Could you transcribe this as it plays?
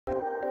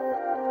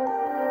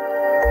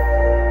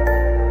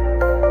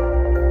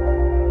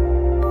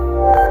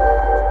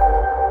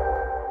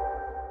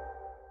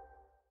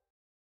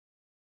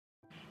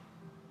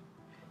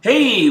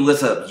Hey,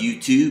 what's up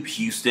YouTube?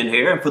 Houston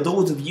here. And for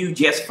those of you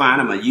just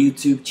finding my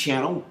YouTube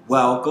channel,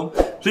 welcome.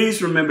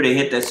 Please remember to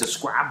hit that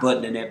subscribe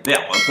button and that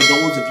bell. And for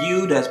those of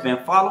you that's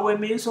been following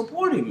me and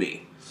supporting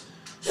me,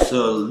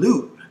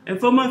 salute. And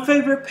for my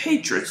favorite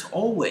patrons,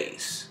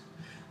 always,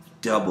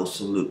 double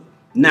salute.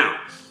 Now,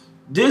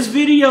 this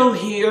video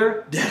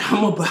here that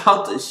I'm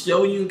about to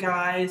show you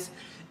guys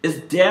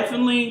is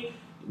definitely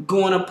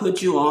going to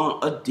put you on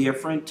a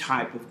different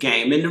type of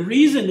game. And the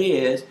reason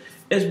is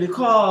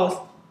because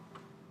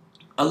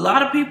a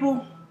lot of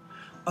people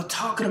are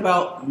talking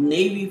about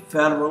Navy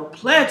Federal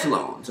pledge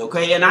loans,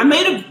 okay? And I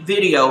made a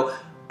video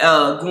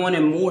going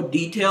in more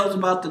details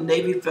about the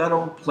Navy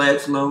Federal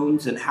pledge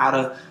loans and how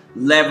to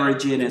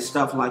leverage it and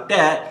stuff like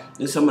that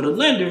and some of the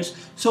lenders.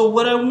 So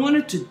what I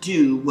wanted to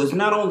do was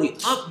not only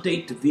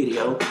update the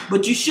video,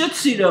 but you should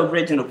see the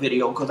original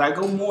video because I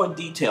go more in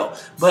detail.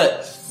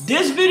 But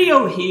this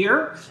video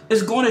here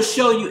is going to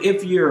show you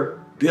if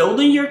you're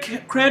building your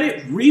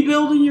credit,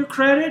 rebuilding your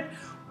credit,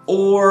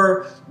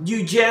 or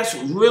you just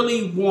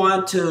really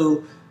want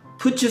to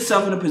put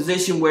yourself in a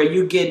position where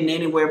you're getting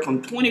anywhere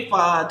from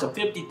 $25,000 to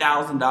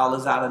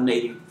 $50,000 out of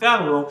Navy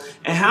Federal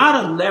and how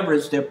to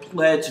leverage their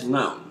pledge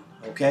loan,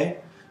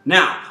 okay?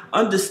 Now,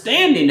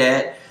 understanding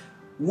that,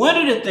 one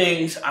of the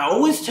things I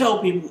always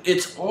tell people,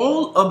 it's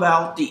all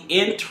about the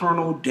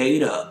internal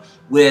data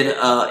with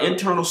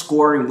internal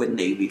scoring with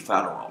Navy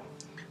Federal.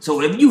 So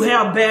if you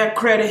have bad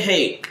credit,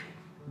 hey,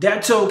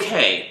 that's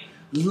okay.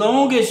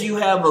 Long as you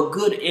have a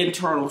good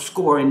internal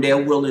score and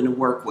they're willing to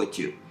work with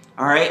you.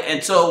 All right.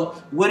 And so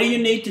what do you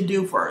need to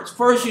do first?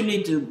 First, you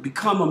need to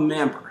become a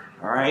member.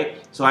 All right.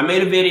 So I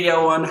made a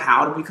video on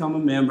how to become a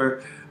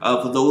member.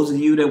 For those of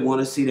you that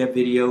want to see that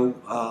video,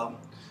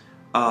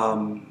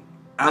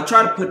 I'll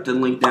try to put the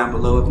link down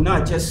below. If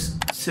not, just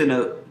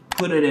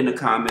put it in the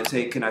comments.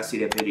 Hey, can I see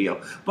that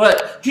video?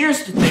 But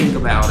here's the thing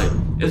about it.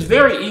 It's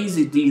very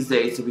easy these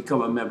days to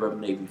become a member of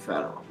Navy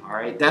Federal. All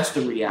right. That's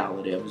the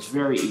reality of it. It's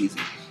very easy.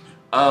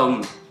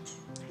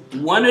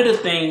 One of the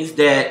things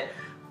that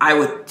I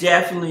would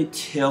definitely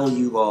tell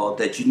you all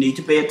that you need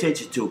to pay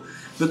attention to,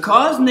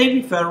 because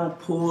Navy Federal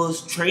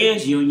pulls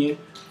TransUnion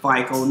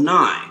FICO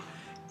 9,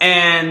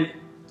 and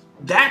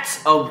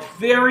that's a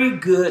very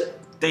good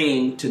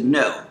thing to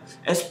know,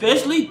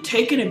 especially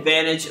taking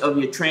advantage of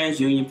your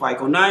TransUnion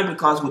FICO 9,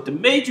 because with the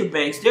major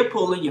banks, they're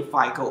pulling your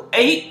FICO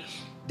 8,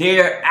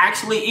 they're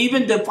actually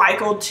even the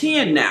FICO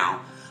 10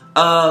 now.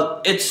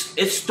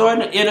 It's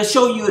starting, it'll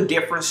show you a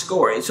different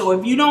score. And so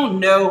if you don't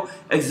know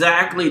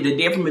exactly the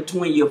difference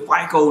between your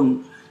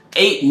FICO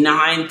 8,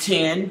 9,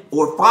 10,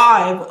 or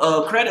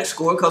 5 credit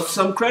score, because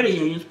some credit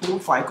unions pull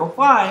FICO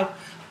 5,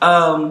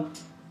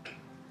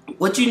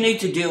 what you need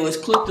to do is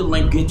click the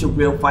link, get your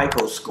real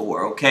FICO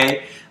score,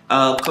 okay?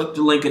 Click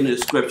the link in the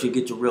description,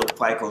 get your real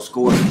FICO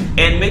score,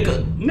 and make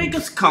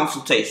a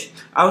consultation.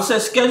 I would say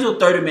schedule a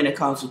 30-minute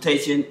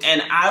consultation,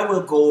 and I will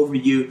go over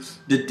you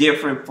the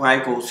different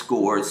FICO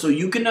scores so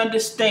you can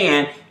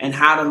understand and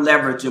how to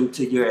leverage them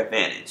to your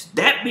advantage.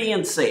 That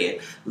being said,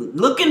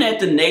 looking at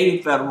the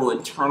Navy Federal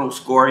internal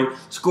scoring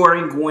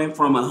going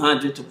from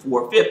 100 to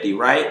 450,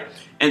 right?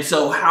 And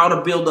so how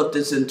to build up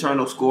this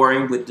internal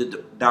scoring with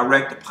the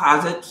direct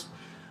deposits,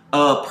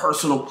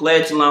 personal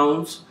pledge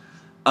loans,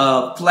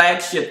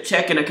 flagship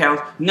checking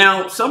accounts.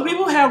 Now, some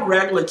people have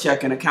regular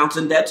checking accounts,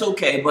 and that's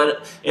okay.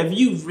 But if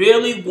you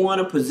really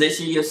want to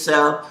position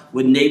yourself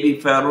with Navy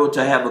Federal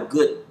to have a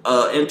good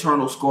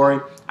internal scoring,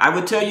 I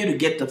would tell you to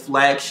get the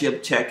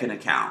flagship checking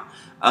account.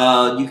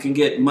 You can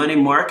get money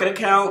market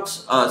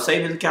accounts,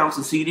 savings accounts,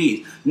 and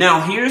CDs.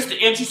 Now, here's the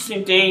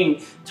interesting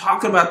thing.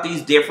 Talking about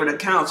these different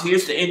accounts,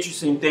 here's the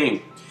interesting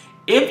thing.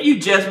 If you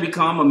just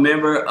become a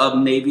member of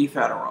Navy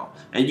Federal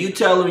and you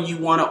tell them you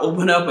want to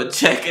open up a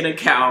checking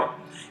account,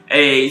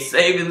 a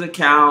savings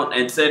account,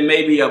 and say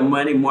maybe a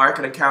money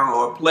market account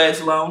or a pledge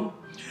loan,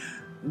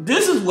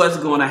 this is what's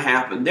going to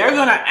happen. They're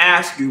going to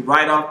ask you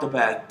right off the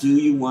bat, do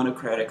you want a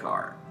credit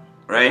card,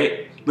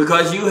 right?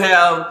 Because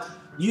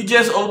you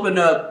just opened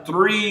up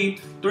three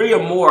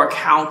or more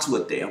accounts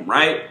with them,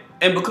 right?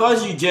 And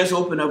because you just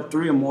opened up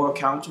 3 or more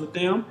accounts with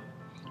them,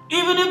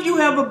 even if you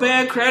have a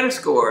bad credit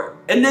score,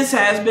 and this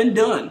has been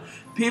done,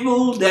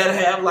 people that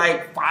have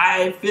like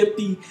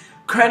 550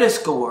 credit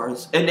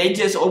scores and they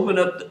just opened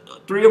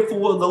up 3 or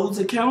 4 of those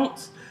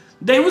accounts,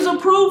 they was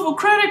approved for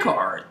credit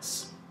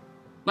cards,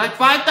 like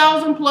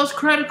 5,000 plus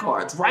credit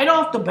cards right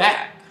off the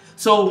bat.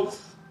 So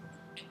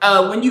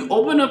when you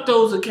open up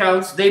those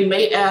accounts, they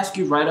may ask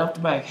you right off the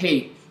bat,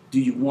 hey, do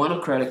you want a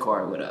credit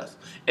card with us?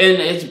 And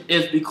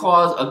it's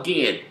because,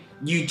 again,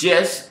 you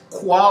just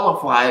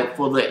qualified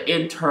for the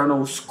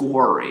internal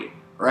scoring,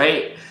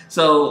 right?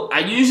 So I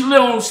usually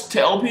don't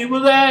tell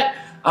people that.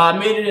 I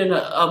made it in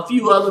a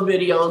few other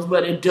videos,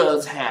 but it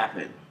does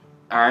happen.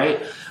 All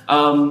right.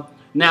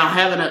 Now,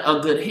 having a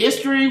good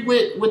history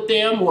with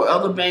them or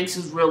other banks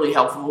is really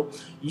helpful.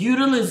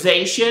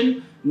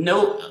 Utilization,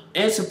 no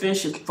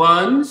insufficient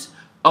funds,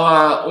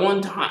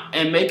 on time,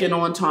 and making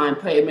on-time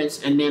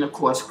payments, and then of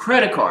course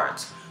credit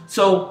cards.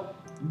 So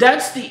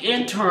that's the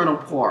internal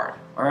part.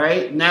 All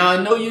right. Now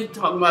I know you're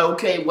talking about,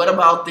 okay, what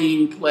about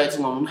the pledge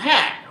loan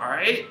hack? All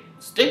right.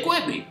 Stick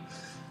with me.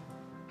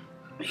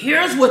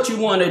 Here's what you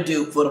want to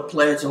do for the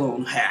pledge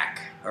loan hack.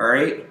 All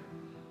right.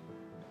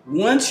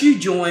 Once you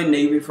join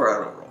Navy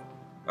Federal,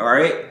 all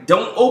right,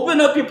 don't open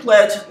up your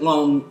pledge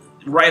loan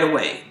right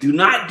away. Do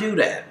not do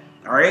that.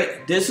 All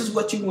right. This is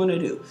what you want to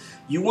do.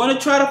 You want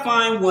to try to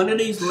find one of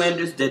these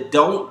lenders that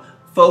don't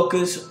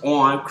focus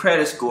on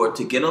credit score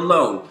to get a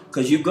loan,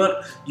 because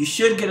you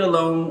should get a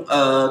loan.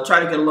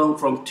 Try to get a loan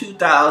from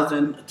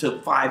 $2,000 to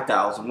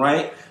 $5,000,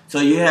 right? So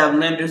you have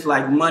lenders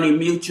like Money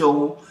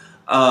Mutual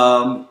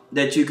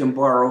that you can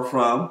borrow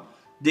from.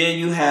 Then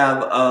you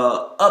have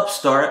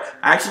Upstart.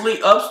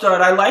 Actually,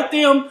 Upstart, I like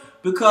them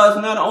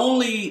because not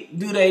only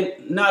do they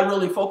not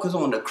really focus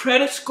on the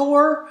credit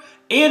score,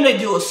 and they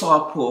do a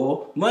soft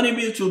pull. Money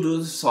Mutual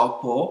does a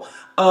soft pull.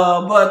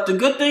 But the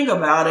good thing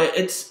about it,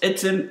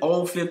 it's in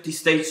all 50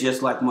 states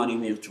just like Money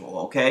Mutual,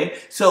 okay?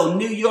 So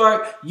New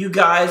York, you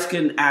guys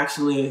can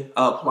actually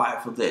apply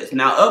for this.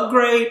 Now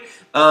Upgrade,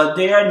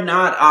 they are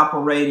not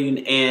operating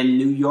in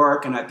New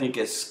York, and I think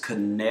it's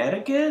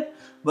Connecticut,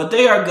 but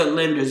they are good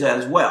lenders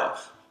as well.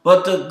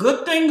 But the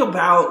good thing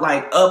about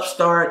like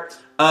Upstart,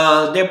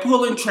 they're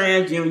pulling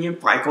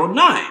TransUnion FICO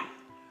 9.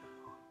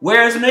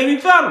 Whereas Navy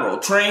Federal,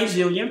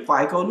 TransUnion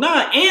FICO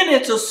 9, and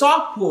it's a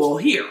soft pull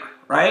here,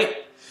 right?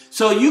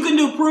 So you can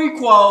do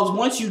pre-quals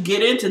once you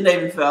get into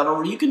Navy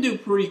Federal. You can do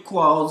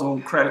pre-quals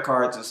on credit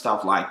cards and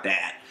stuff like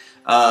that.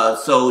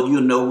 So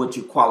you know what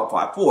you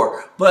qualify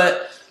for.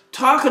 But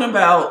talking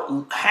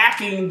about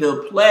hacking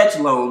the pledge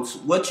loans,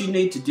 what you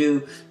need to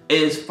do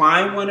is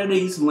find one of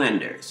these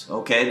lenders,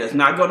 okay, that's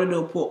not going to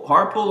do a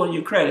hard pull on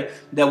your credit,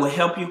 that will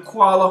help you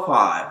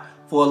qualify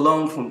for a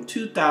loan from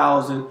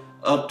 $2,000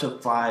 up to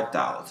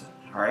 $5,000.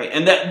 All right,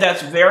 and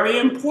that's very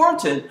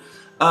important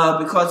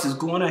because it's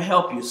going to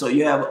help you. So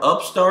you have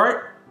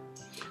Upstart,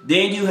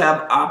 then you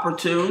have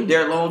Opportune.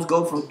 Their loans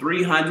go from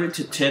 $300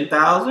 to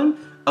 $10,000.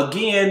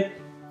 Again,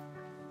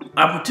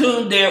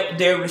 Opportune,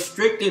 they're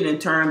restricted in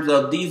terms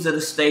of these are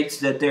the states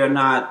that they're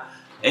not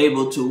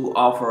able to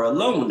offer a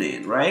loan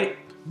in, right?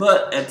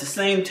 But at the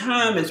same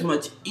time, it's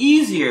much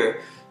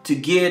easier to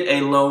get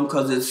a loan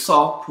because it's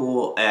soft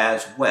pull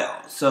as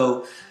well.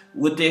 So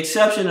with the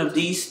exception of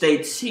these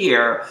states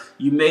here,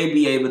 you may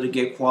be able to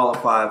get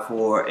qualified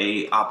for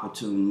a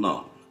Opportune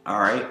loan. All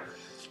right.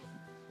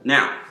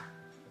 Now,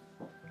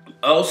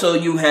 also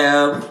you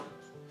have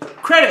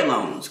credit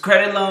loans.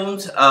 Credit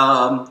loans,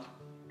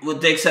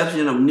 with the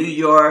exception of New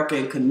York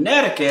and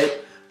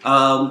Connecticut,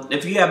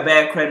 if you have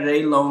bad credit,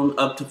 they loan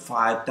up to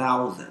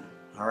 $5,000.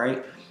 All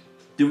right.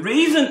 The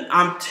reason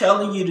I'm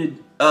telling you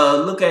to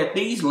look at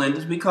these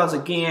lenders because,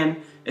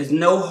 again, there's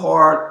no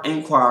hard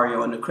inquiry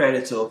on the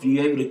credit. So if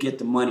you're able to get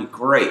the money,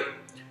 great.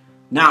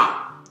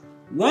 Now,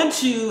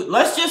 let's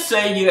just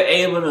say you're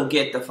able to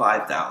get the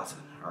 $5,000.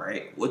 All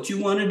right. What you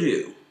want to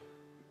do,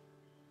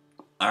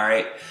 all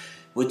right,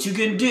 what you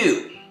can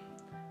do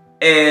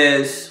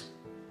is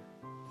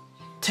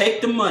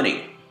take the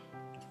money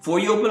before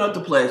you open up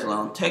the pledge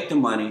loan. Take the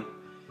money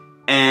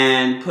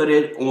and put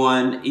it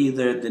on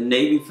either the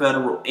Navy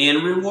Federal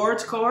and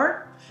Rewards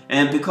card.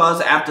 And because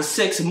after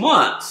 6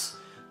 months,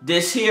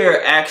 this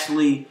here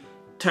actually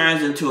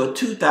turns into a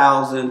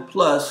 $2,000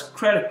 plus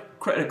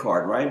credit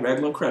card, right?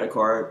 Regular credit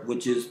card,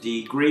 which is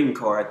the green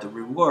card, the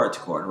Rewards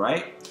card,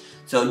 right?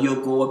 So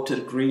you'll go up to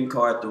the green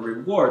card, the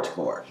Rewards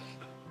card.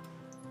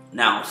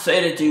 Now,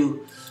 say that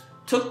you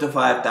took the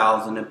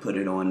 $5,000 and put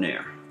it on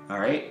there, all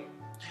right?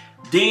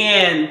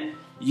 Then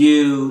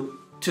you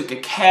took a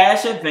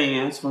cash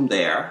advance from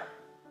there.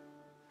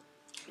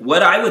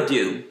 What I would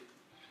do,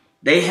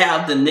 they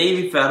have the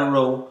Navy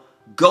Federal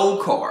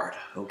Gold card,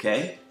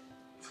 okay?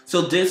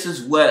 So this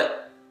is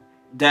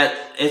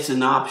it's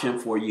an option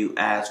for you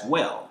as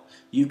well.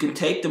 You can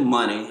take the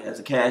money as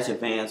a cash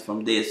advance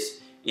from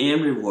this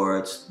in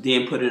Rewards,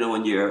 then put it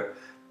on your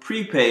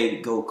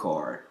prepaid Gold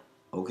card,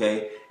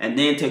 okay? And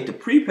then take the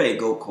prepaid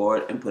Gold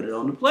card and put it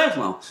on the pledge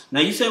loan. Now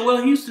you say,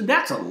 well, Houston,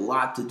 that's a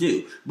lot to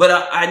do. But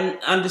I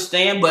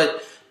understand,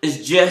 but it's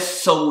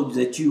just so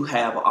that you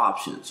have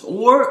options.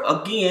 Or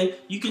again,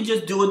 you can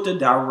just do it the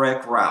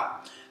direct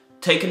route.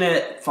 Taking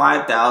that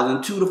 $5,000,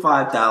 $2,000 to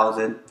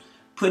 $5,000,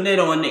 putting it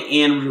on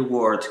the N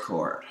Rewards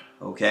card,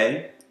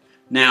 okay?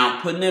 Now,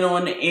 putting it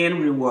on the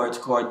N Rewards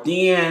card,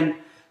 then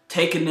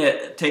taking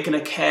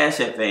a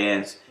cash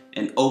advance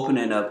and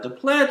opening up the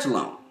pledge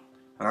loan,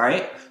 all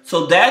right?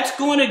 So that's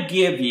going to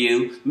give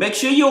you, make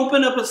sure you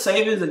open up a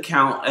savings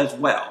account as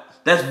well.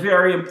 That's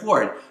very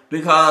important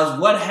because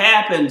what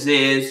happens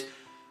is,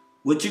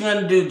 what you're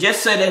going to do,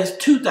 just say that's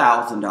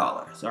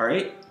 $2,000, all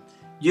right?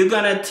 You're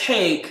going to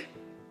take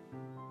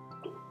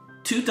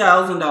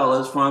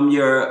 $2,000 from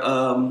your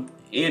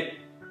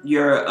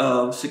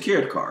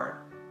secured card,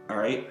 all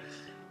right?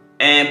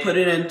 And put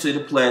it into the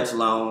pledge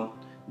loan.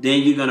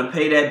 Then you're going to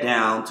pay that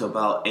down to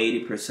about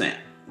 80%,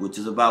 which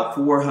is about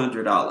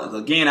 $400.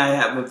 Again, I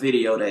have a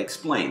video that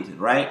explains it,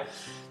 right?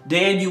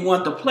 Then you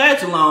want the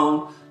pledge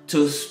loan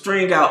to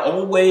string out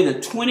all the way to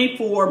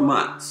 24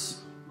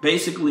 months,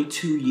 basically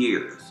 2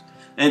 years.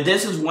 And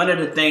this is one of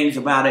the things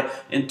about it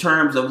in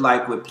terms of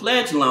like with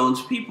pledge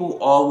loans, people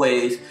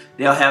always,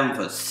 they'll have them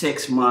for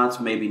 6 months,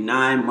 maybe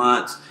 9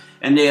 months,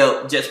 and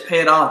they'll just pay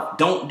it off.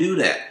 Don't do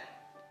that.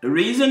 The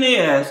reason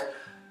is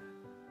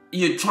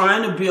you're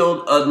trying to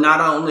build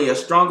not only a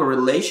stronger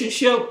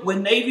relationship with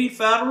Navy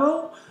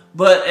Federal,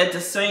 but at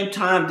the same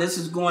time, this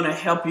is going to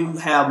help you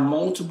have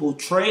multiple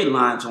trade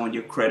lines on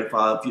your credit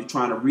file if you're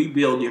trying to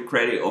rebuild your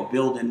credit or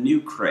build a new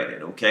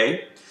credit,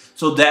 okay?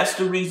 So that's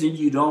the reason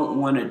you don't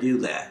want to do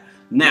that.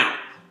 Now,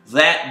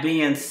 that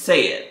being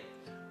said,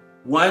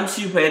 once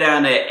you pay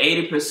down that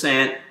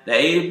 80%, the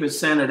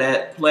 80% of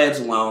that pledge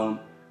loan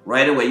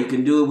right away, you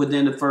can do it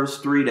within the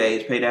first 3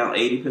 days, pay down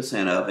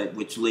 80% of it,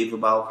 which leave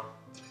about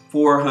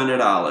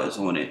 $400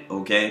 on it,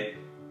 okay?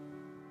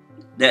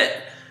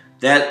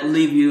 That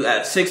leave you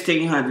at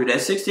 $1,600. That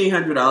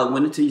 $1,600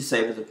 went into your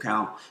savings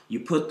account.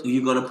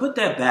 You're gonna put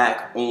that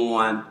back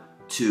on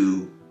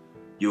to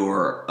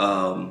your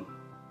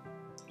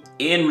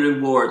in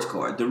rewards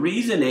card. The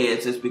reason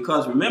is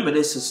because remember,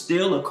 this is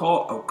still a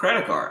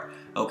credit card,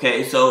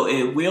 okay? So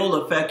it will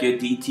affect your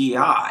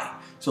DTI.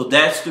 So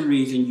that's the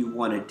reason you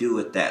want to do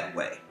it that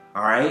way,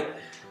 all right?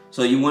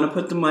 So you want to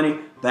put the money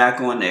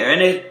back on there,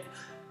 and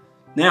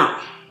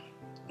now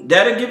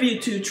that'll give you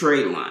 2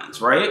 trade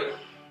lines, right?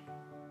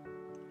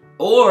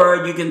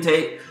 Or you can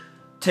take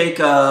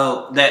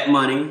that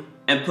money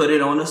and put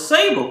it on a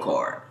Sable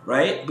card,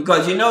 right?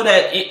 Because you know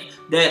that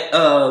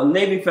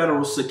Navy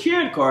Federal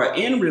secured card,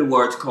 in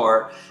rewards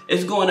card,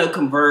 is going to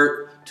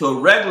convert to a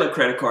regular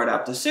credit card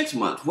after 6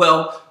 months.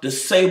 Well, the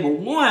Sable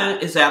one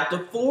is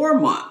after 4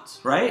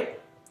 months, right?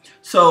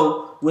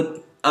 So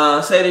with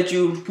say that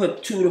you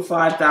put $2,000 to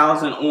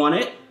 $5,000 on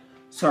it.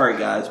 Sorry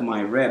guys,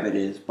 my rabbit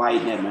is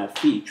biting at my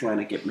feet trying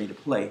to get me to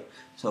play,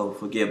 so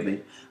forgive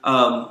me.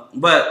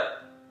 But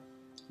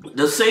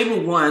the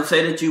Sable one,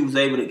 say that you was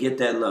able to get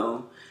that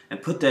loan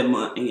and put that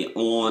money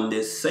on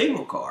this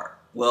Sable card.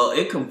 Well,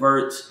 it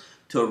converts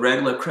to a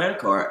regular credit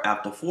card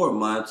after 4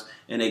 months,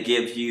 and it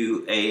gives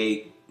you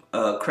a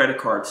credit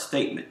card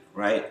statement,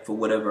 right, for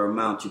whatever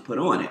amount you put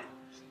on it.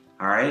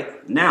 All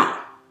right.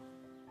 Now,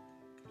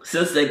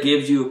 since that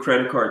gives you a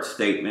credit card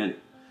statement,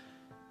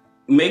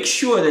 make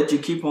sure that you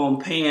keep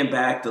on paying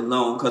back the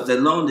loan, because the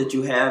loan that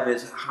you have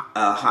is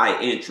high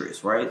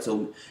interest, right?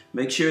 So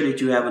make sure that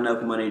you have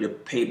enough money to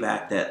pay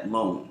back that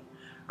loan.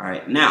 All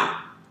right.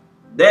 Now,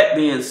 that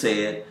being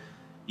said,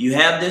 you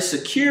have this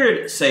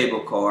secured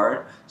Sable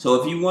card. So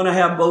if you want to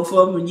have both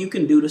of them, you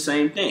can do the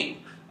same thing.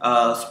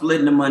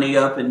 Splitting the money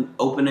up and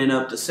opening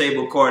up the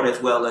Sable card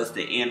as well as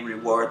the end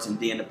rewards and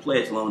then the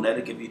pledge loan.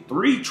 That'll give you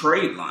 3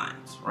 trade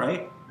lines,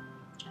 right?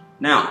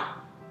 Now,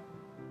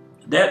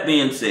 that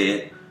being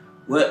said,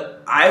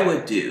 what I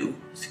would do,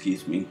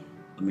 excuse me,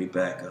 let me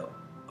back up.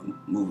 I'm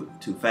moving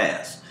too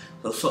fast.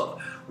 So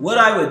what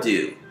I would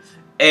do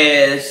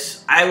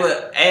is I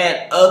would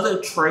add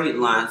other trade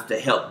lines to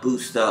help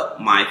boost up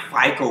my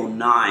FICO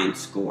 9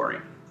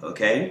 scoring,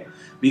 okay?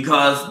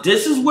 Because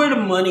this is where the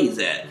money's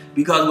at.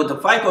 Because with the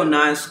FICO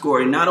 9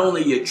 scoring, not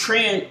only your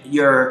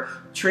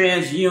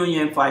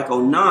TransUnion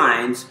FICO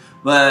 9s,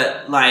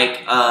 but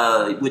like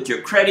with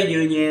your credit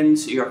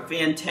unions, your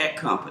fintech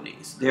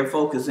companies, they're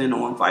focusing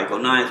on FICO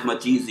 9s,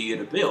 much easier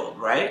to build,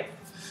 right?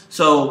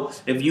 So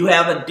if you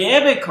have a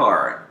debit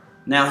card,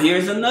 now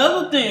here's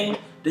another thing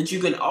that you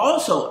can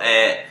also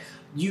add.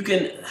 You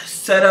can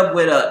set up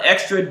with an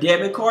extra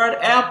debit card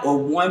app or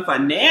One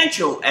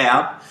Financial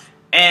app,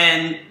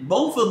 and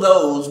both of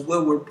those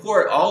will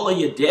report all of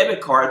your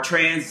debit card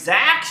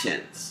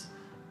transactions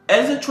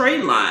as a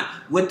trade line.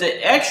 With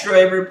the extra,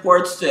 it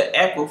reports to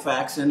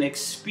Equifax and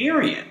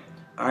Experian.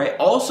 All right.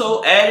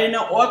 Also, adding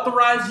an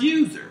authorized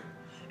user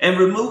and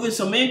removing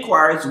some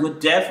inquiries would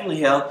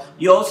definitely help.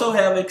 You also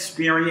have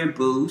Experian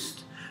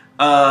Boost.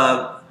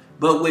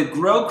 But with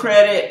Grow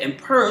Credit and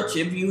Perch,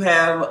 if you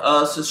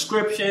have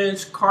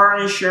subscriptions, car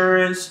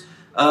insurance,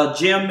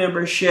 gym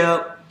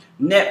membership,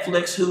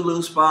 Netflix,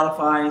 Hulu,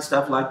 Spotify, and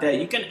stuff like that,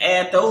 you can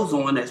add those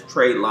on as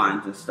trade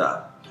lines and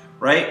stuff,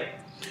 right?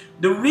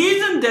 The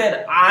reason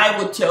that I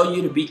would tell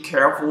you to be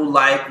careful,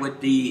 like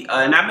with the,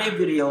 and I made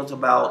videos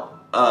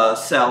about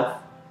self,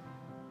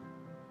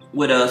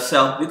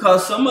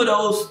 because some of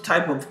those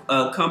type of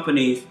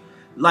companies,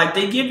 like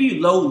they give you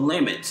low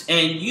limits,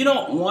 and you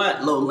don't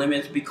want low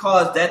limits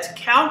because that's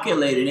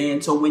calculated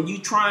in. So when you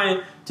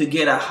trying to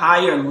get a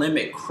higher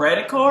limit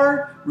credit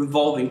card,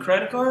 revolving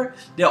credit card,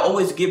 they'll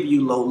always give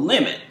you low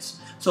limits.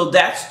 So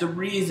that's the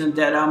reason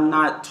that I'm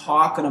not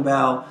talking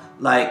about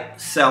like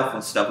self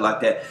and stuff like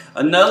that.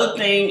 Another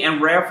thing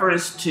in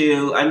reference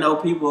to, I know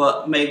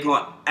people may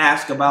go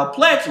ask about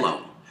pledge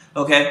loan.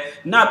 Okay,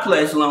 not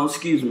pledge loan,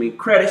 excuse me,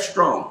 Credit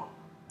Strong.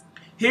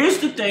 Here's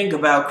the thing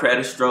about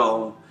Credit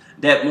Strong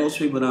that most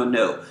people don't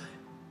know.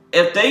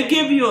 If they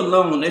give you a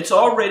loan, it's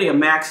already a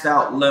maxed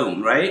out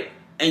loan, right?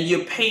 And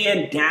you're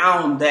paying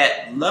down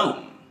that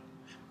loan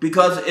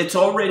because it's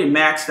already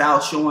maxed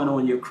out showing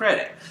on your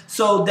credit.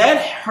 So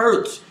that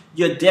hurts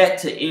your debt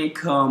to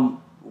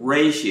income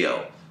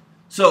ratio.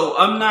 So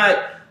I'm not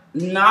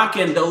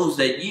knocking those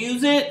that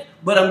use it,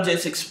 but I'm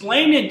just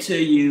explaining to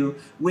you,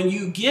 when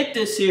you get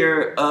this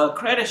here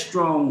credit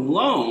strong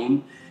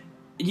loan,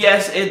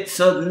 yes, it's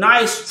a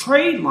nice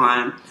trade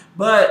line,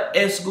 but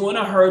it's going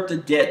to hurt the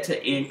debt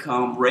to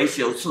income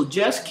ratio. So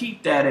just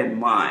keep that in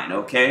mind,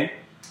 okay?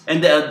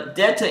 And the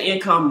debt to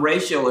income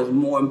ratio is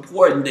more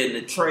important than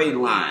the trade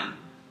line.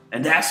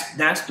 And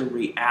that's the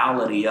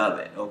reality of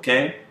it,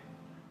 okay?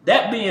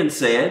 That being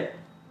said,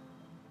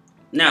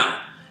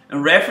 now,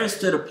 in reference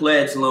to the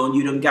pledge loan,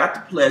 you done got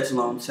the pledge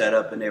loan set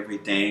up and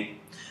everything.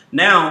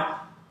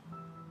 Now,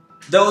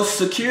 those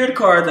secured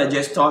cards I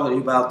just talked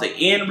about, the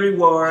N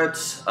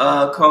Rewards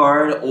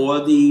card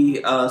or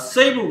the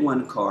Saber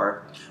One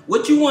card,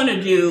 what you want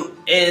to do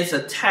is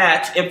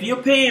attach, if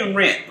you're paying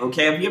rent,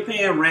 okay, if you're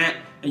paying rent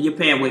and you're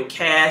paying with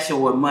cash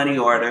or with money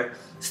order,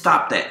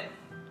 stop that,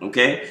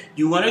 okay?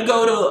 You want to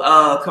go to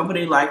a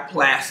company like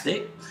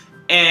Plastic,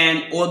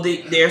 or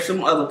there's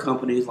some other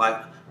companies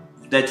like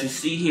that you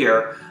see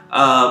here,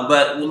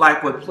 but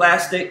like with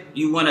Plastic,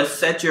 you want to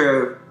set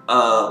your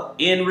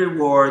N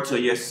Rewards or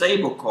your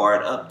Sable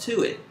card up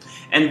to it,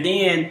 and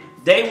then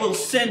they will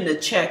send the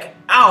check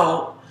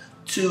out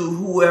to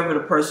whoever the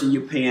person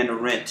you're paying the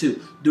rent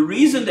to. The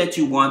reason that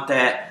you want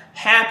that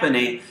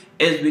happening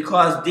is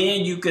because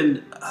then you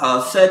can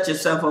set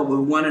yourself up with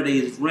one of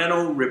these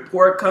rental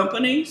report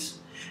companies,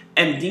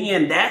 and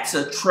then that's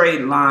a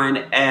trade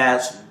line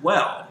as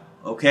well,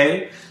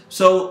 okay?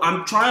 So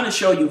I'm trying to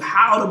show you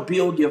how to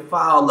build your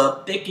file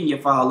up, thicken your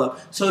file up,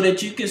 so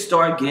that you can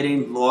start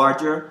getting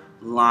larger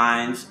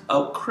lines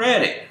of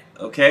credit,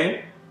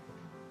 okay?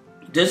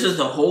 This is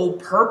the whole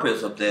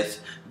purpose of this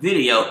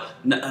video,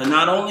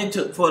 not only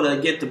to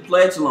get the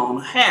pledge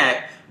loan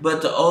hack,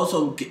 but to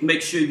also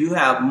make sure you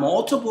have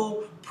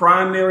multiple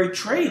primary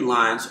trade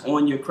lines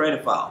on your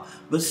credit file.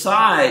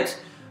 Besides,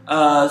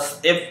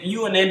 if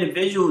you're an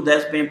individual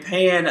that's been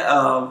paying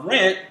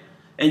rent,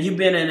 and you've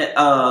been in,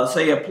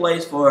 say, a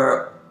place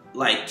for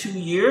like 2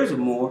 years or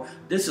more,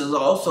 this is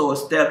also a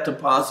step to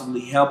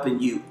possibly helping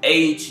you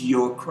age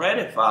your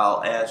credit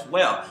file as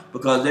well,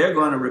 because they're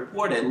going to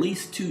report at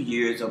least 2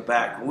 years of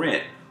back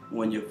rent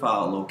on your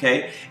file,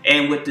 okay?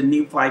 And with the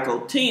new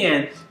FICO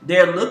 10,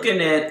 they're looking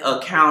at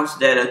accounts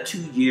that are 2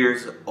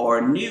 years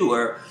or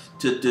newer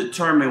to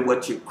determine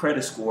what your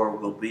credit score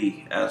will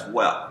be as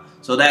well.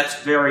 So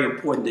that's very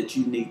important that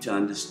you need to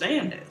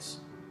understand this.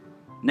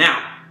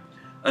 Now,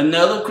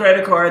 another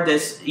credit card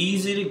that's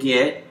easy to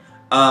get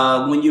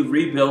when you're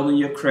rebuilding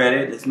your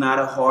credit, it's not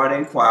a hard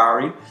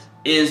inquiry,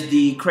 is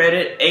the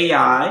Credit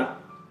AI,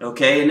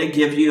 okay? And they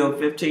give you a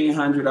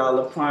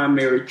 $1,500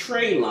 primary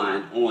trade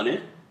line on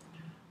it.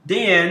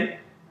 Then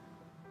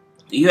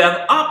you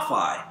have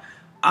OppFi.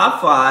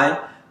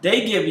 OppFi,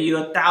 they give you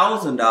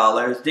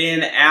 $1,000.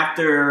 Then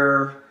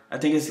after, I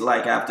think it's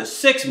like after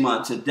 6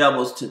 months, it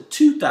doubles to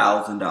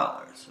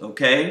 $2,000,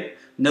 okay?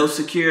 No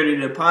security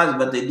deposit,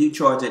 but they do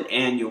charge an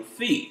annual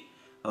fee,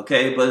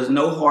 okay? But there's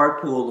no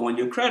hard pull on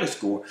your credit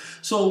score.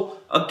 So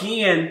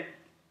again,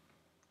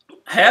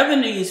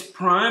 having these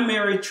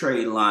primary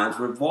trade lines,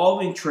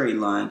 revolving trade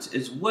lines,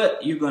 is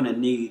what you're going to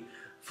need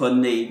for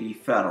Navy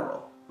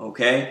Federal,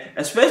 okay?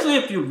 Especially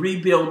if you're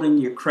rebuilding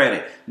your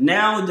credit.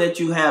 Now that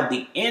you have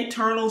the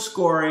internal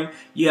scoring,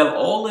 you have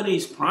all of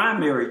these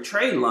primary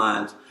trade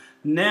lines,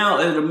 now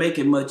it'll make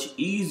it much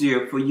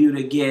easier for you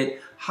to get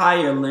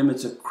higher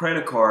limits of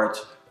credit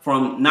cards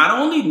from not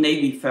only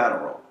Navy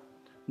Federal.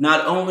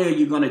 Not only are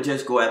you going to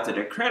just go after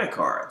their credit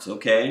cards,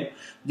 okay?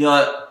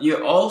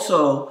 You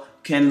also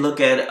can look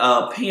at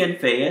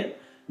PenFed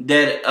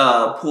that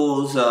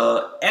pulls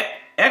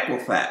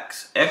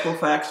Equifax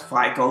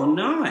FICO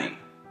 9,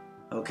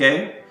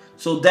 okay?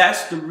 So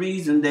that's the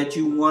reason that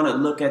you want to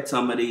look at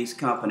some of these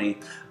companies.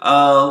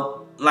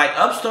 Like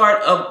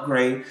Upstart,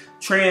 Upgrade,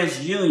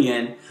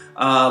 TransUnion,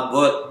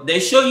 but they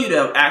show you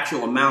the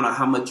actual amount of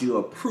how much you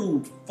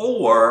approved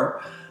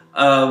for,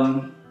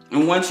 and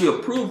once you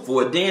approve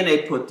for it, then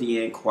they put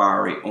the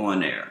inquiry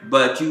on there.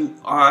 But you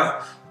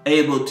are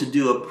able to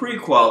do a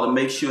pre-qual to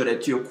make sure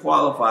that you're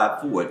qualified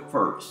for it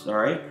first, all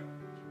right?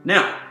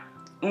 Now,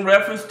 in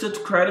reference to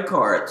credit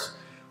cards,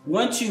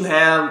 once you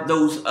have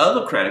those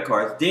other credit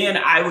cards, then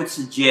I would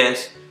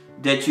suggest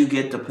that you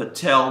get the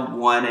Patel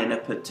 1 and the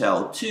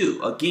Patel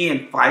 2.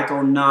 Again,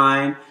 FICO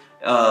 9,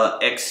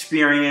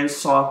 Experience,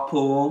 Soft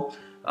Pull,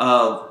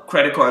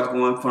 credit cards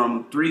going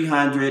from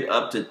 $300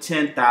 up to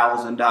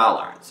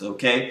 $10,000,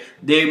 okay?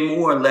 They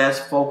more or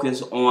less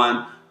focus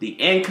on the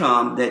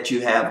income that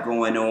you have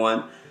going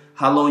on,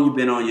 how long you've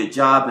been on your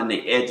job, and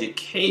the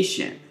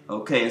education,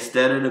 okay,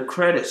 instead of the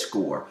credit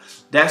score.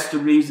 That's the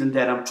reason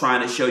that I'm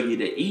trying to show you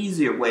the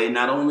easier way,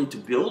 not only to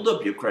build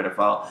up your credit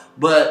file,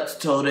 but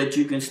so that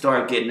you can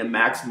start getting the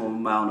maximum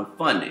amount of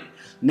funding.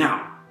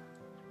 Now,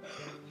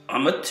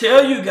 I'm going to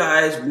tell you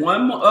guys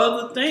one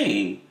other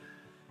thing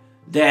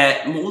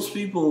that most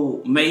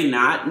people may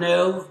not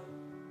know.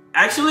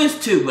 Actually,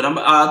 it's two, but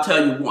I'll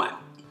tell you one.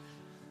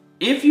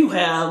 If you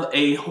have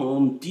a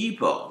Home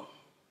Depot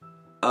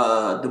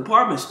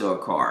department store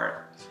card,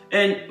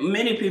 and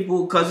many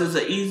people, because it's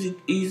an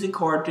easy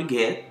card to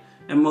get,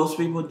 and most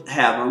people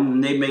have them,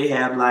 and they may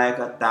have like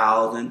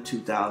 1,000,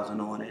 2,000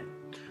 on it.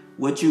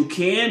 What you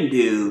can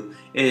do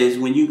is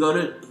when you go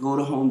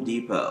to Home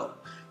Depot,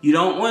 you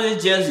don't want to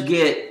just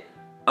get,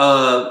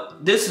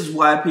 this is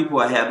why people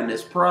are having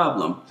this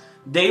problem.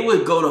 They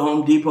would go to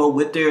Home Depot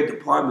with their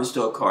department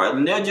store card,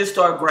 and they'll just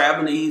start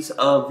grabbing these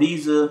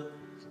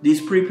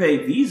these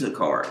prepaid Visa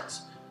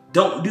cards.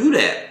 Don't do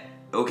that,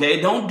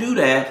 okay? Don't do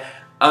that.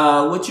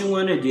 What you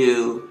want to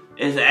do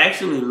is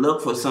actually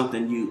look for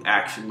something you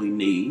actually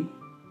need,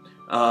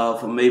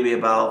 for maybe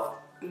about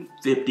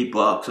 50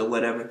 bucks or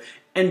whatever,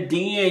 and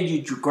then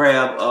you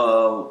grab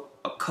a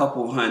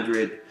couple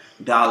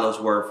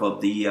 $100 worth of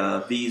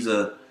the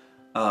Visa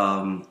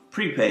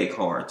prepaid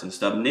cards and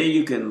stuff, and then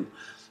you can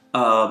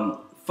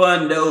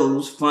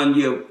fund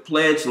your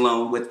pledge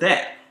loan with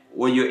that,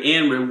 or your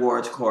N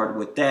rewards card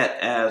with that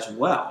as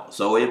well.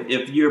 So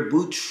if you're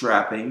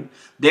bootstrapping,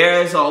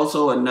 there is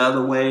also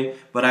another way,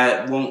 but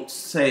I won't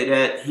say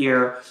that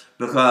here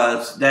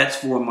because that's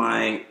for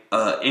my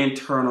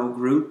internal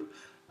group.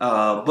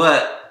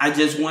 But I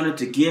just wanted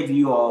to give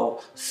you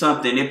all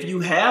something. If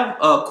you have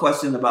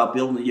questions about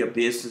building your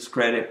business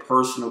credit,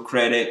 personal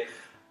credit,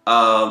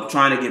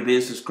 trying to get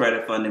business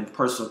credit funding,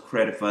 personal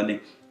credit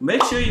funding,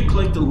 make sure you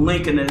click the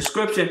link in the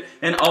description.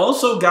 And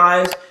also,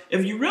 guys,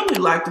 if you really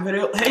like the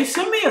video, hey,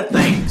 send me a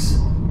thanks.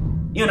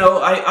 You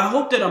know, I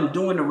hope that I'm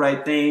doing the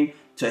right thing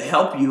to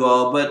help you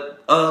all,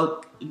 but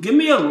give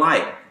me a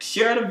like,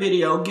 share the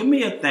video, give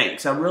me a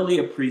thanks. I really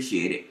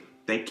appreciate it.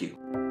 Thank you.